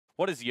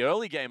what does the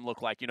early game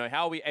look like? You know,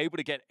 how are we able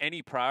to get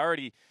any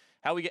priority?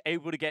 How are we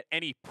able to get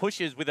any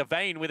pushes with a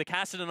Vayne, with a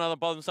Cassidy on the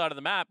bottom side of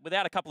the map,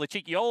 without a couple of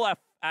cheeky Olaf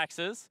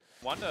axes?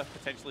 Wonder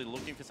potentially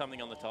looking for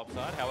something on the top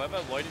side. However,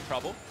 Lloyd in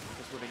trouble.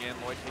 Just moving in,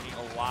 Lloyd taking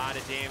a lot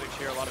of damage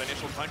here, a lot of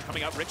initial punch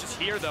coming up. Rich is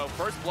here though.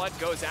 First blood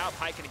goes out.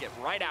 Pike gonna get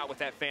right out with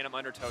that Phantom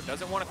Undertow.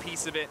 Doesn't want a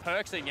piece of it.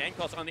 Perks and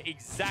Yankos on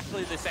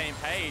exactly the same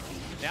page.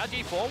 Now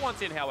G4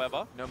 wants in,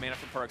 however. No mana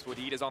from Perks.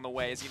 Woodid is on the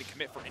way. Is he gonna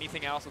commit for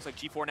anything else? Looks like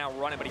G4 now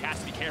running, but he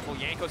has to be careful.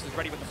 Yankos is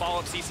ready with the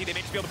follow-up CC. They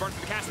may just be able to burn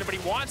through the Cassidy, but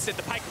he wants it.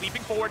 The Pike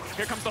leaping forward.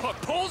 Here comes the hook.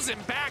 Pulls him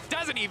back.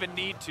 Doesn't even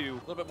need to.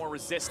 A little bit more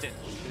resistant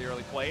to the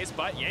early plays,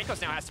 but Yankos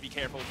now has to be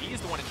careful. He's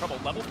the one in trouble.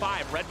 Level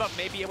 5. Red buff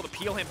may be able to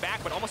peel him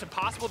back, but almost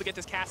impossible to get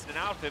this Cassidy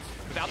out of him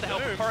without the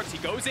help of Perks. He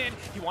goes in.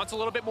 He wants a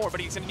little bit more,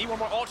 but he's going to need one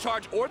more ult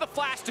charge or the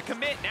flash to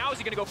commit. Now is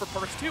he going to go for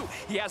Perks too?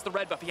 He has the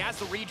red buff. He has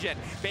the regen.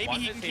 Maybe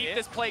he can keep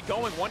this play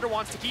going. Wonder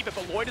wants to keep it,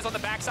 but Lloyd is on the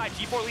backside.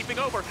 G4 leaping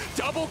over.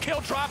 Double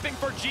kill dropping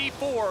for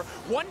G4.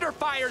 Wonder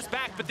fires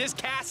back, but this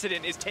Cassidy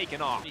is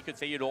taken off. You could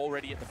see it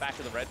already at the back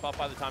of the red buff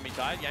by the time he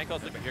died.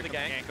 Yankos looking for the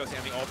game. Yankos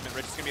and the ultimate.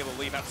 Rich is going to be able to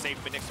leave out safe,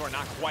 but Nixor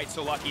not quite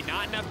so lucky.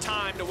 Not enough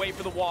time to wait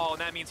for the wall,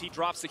 and that means he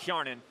drops the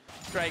Hjarnan.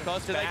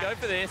 Dracos, do they go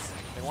for this?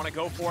 They want to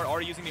go for it.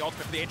 Already using the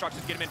ultimate for the Aatrox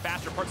to get him in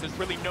faster. Perks, there's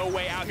really no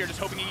way out here. Just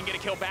hoping he can get a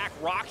kill back.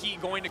 Rocky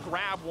going to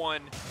grab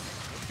one.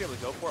 Let's be able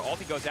to go for it.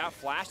 Ulti goes out.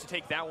 Flash to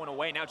take that one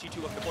away. Now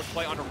G2 looking to force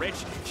play onto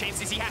Rich. Chain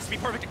CC has to be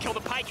perfect to kill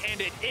the Pike, and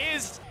it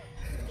is.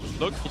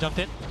 Look, he jumped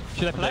in.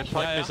 Should I flash?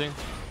 Pike missing.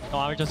 No,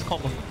 I will just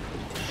combo.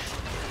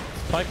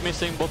 Pike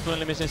missing, bot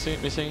only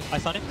missing. I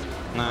stun it.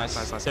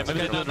 Nice.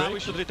 Okay, now we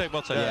should retake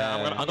bot side.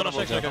 Yeah, I'm gonna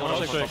check.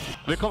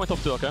 We're coming top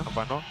 2, okay? I'm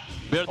fine now.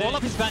 All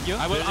of his ban you.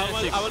 I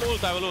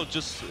will ult.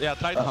 Just,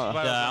 try to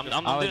survive. Yeah,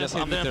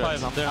 I'm there in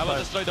 5. I will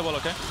destroy the wall,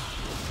 okay?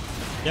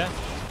 Yeah.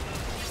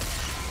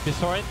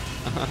 Destroy it.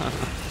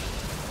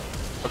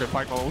 Okay,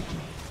 Pike no ult.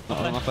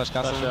 No flash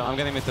castle. I'm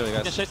getting mid too, guys.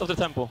 You can chase off the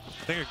tempo.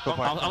 I think it's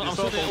I'm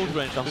still in ult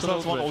range. This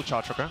is one ult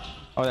charge, okay?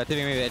 Oh, they're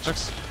TVing me with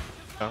Aatrox.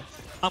 Yeah.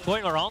 I'm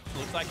going around.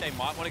 Looks like they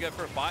might want to go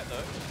for a fight, though.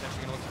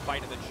 Potentially going to look to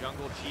fight in the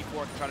jungle.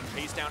 G4 can try to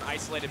chase down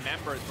isolated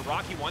members. But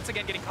Rocky once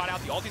again getting caught out.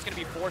 The ulti's going to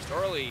be forced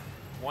early.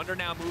 Wonder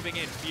now moving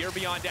in. Fear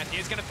Beyond Death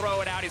is going to throw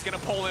it out. He's going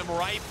to pull him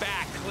right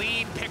back.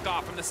 Clean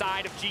pickoff from the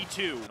side of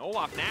G2. And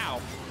Olaf now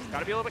got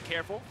to be a little bit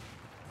careful.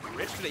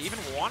 Rich, do they even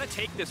want to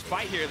take this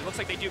fight here? It looks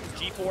like they do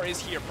because G4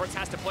 is here. Perks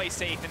has to play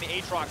safe, and the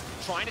Aatrox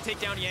trying to take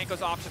down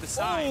Yankos off to the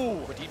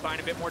side. But deep buying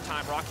a bit more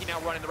time. Rocky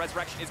now running. The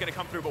resurrection is going to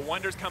come through, but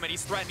Wonder's coming.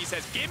 He's threatened. He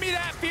says, give me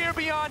that Fear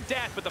Beyond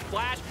Death. But the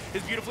flash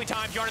is beautifully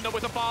timed. Hjarnan, though,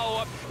 with a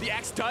follow-up. The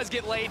X does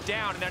get laid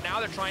down, and now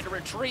they're trying to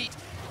retreat.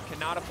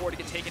 Cannot afford to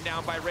get taken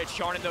down by Rich.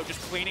 Hjarnan, though,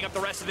 just cleaning up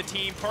the rest of the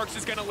team. Perks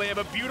is going to live.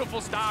 A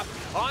beautiful stop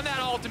on that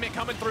ultimate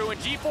coming through,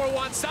 and G4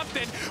 wants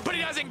something, but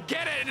he doesn't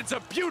get it, and it's a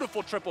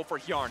beautiful triple for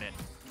Hjarnan.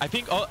 I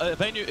think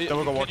when you can you go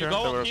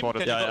on him?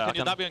 Can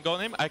you W and go on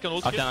him? I can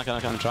ult him.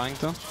 I'm trying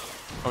to.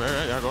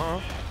 Okay, yeah, go.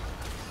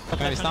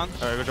 Can we stun?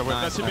 Good job.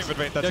 That's tipping with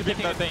Vayne. That's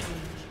tipping with Vayne.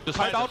 Just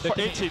hide out for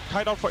 80.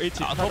 Hide out for 80.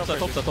 Top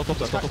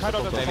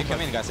side. Maybe come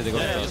in, guys. They go.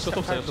 Yeah,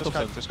 top side.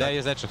 There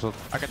is Aatrox.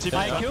 I can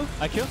TP.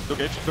 IQ.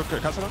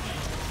 Look, Cassidy.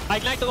 I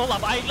ignite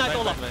Olaf.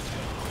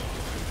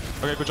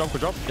 Okay, good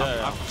job.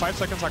 Yeah. 5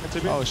 seconds, I can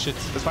TP. Oh shit.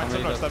 It's fine,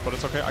 similar step, but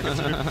it's okay. I can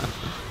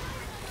TP.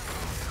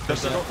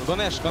 Go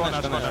Nash.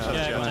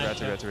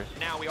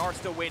 Now we are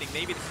still waiting.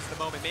 Maybe this is the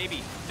moment.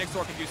 Maybe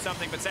Nixor can do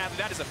something, but sadly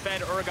that is a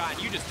fed Urgot,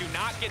 and you just do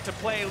not get to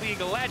play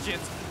League of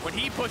Legends when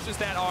he pushes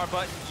that R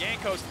button.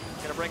 Yankos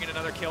gonna bring in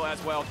another kill as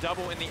well.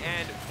 Double in the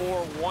end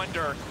for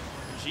Wonder.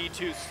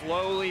 G2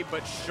 slowly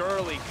but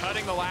surely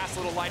cutting the last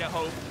little light of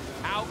hope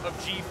out of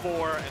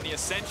G4 and the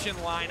Ascension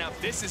lineup.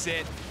 This is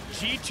it.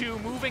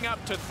 G2 moving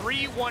up to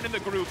 3-1 in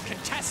the group,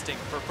 contesting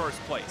for first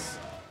place.